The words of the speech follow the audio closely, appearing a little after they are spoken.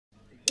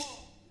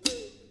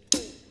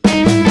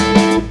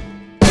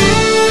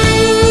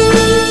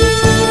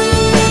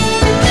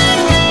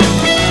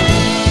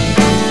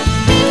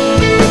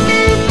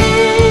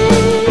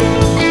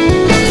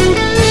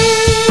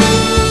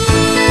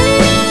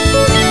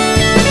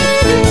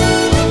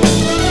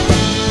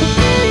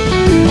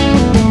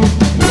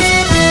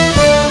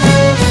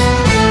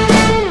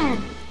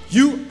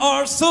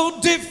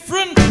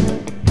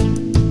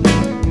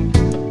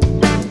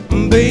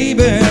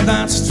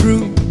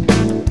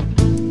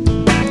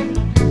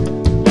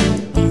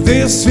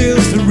this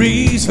is the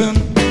reason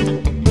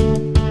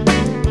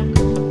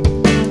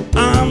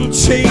I'm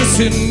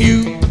chasing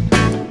you.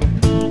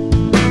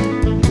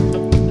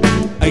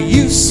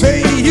 You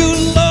say you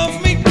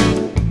love me,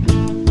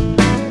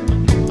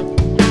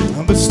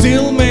 but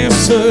still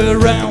mess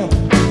around.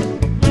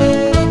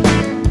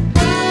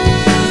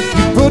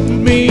 You put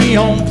me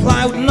on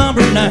cloud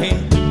number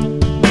 9,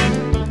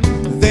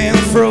 then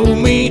throw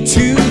me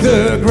to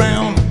the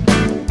ground.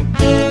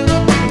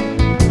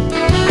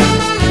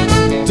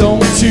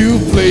 Don't you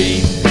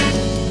play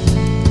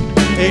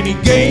any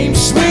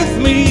games with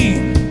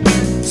me.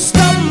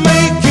 Stop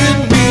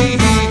making me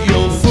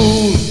your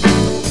fool.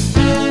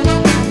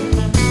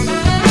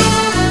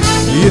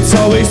 It's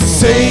always the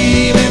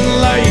same in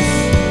life,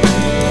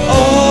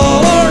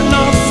 all or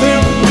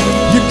nothing.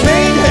 You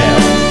can't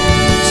have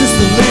just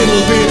a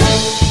little bit.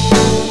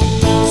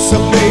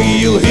 Someday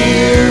you'll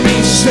hear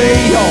me say,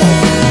 oh,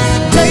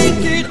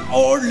 take it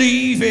or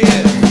leave it.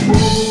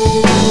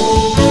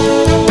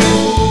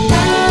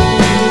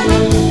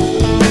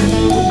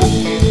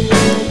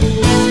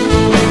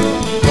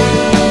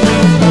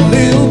 A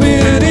little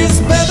bit is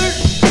better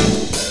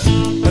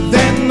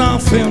than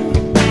nothing.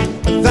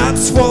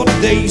 That's what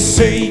they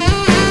say.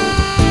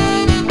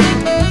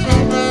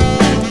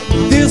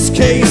 In this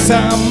case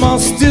I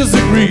must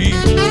disagree.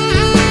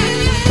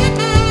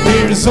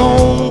 There's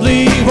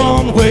only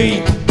one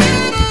way.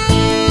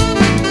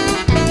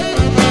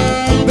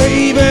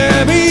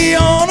 Baby, be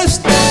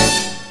honest.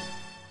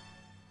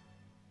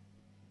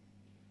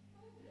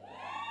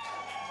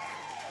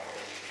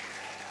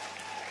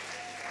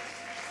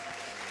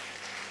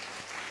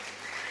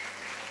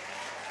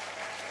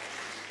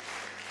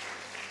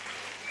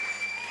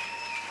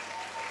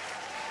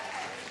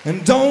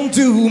 And don't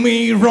do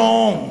me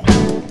wrong,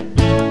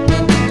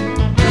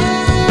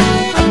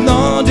 I'm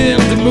not in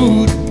the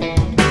mood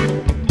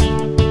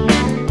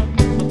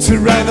to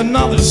write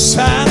another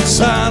sad,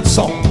 sad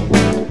song.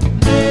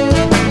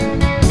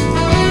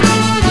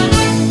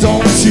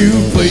 Don't you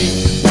play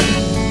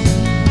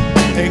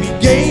any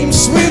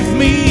games with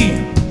me.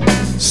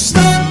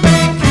 Stop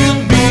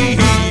making me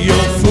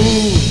your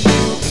fool.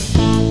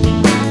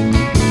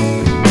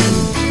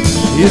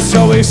 It's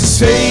always the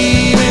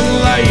same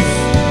in life,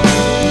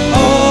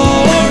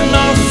 all or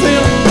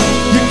nothing.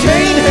 You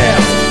can't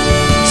have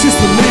just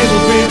a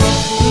little bit.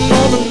 No,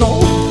 no, no.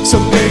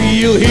 Someday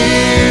you'll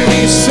hear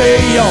me say,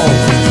 oh,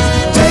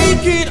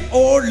 take it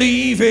or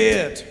leave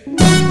it.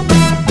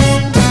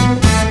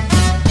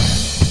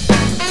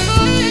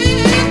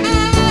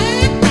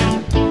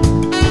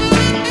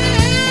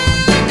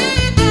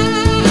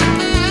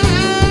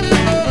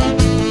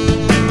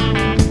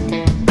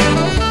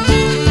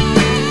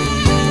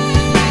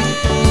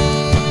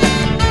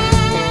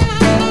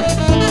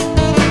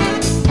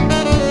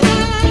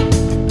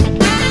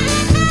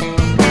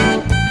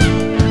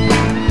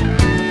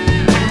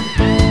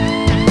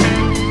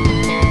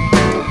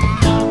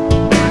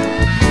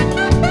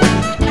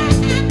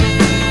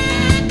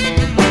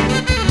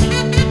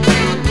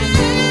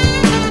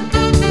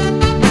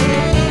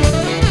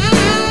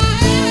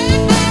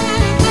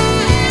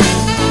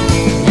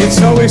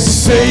 It's always the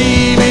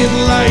same in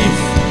life,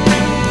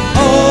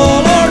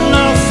 all or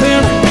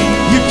nothing.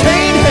 You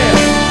can't have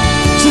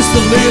just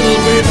a little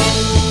bit.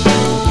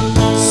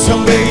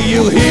 Someday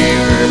you'll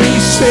hear me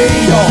say,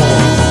 oh,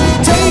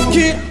 take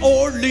it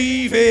or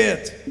leave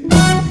it.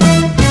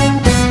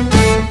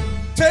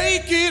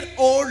 Take it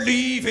or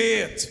leave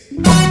it.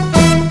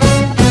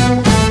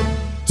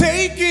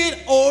 Take it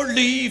or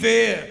leave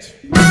it.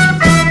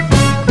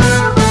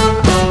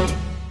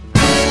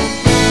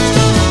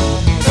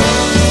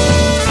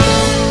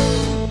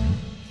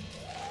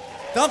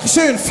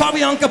 Dankeschön,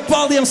 Fabian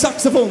Capaldi am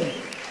Saxofon.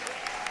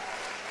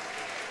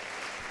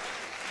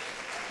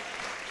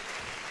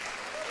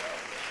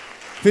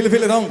 Vielen,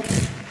 vielen Dank.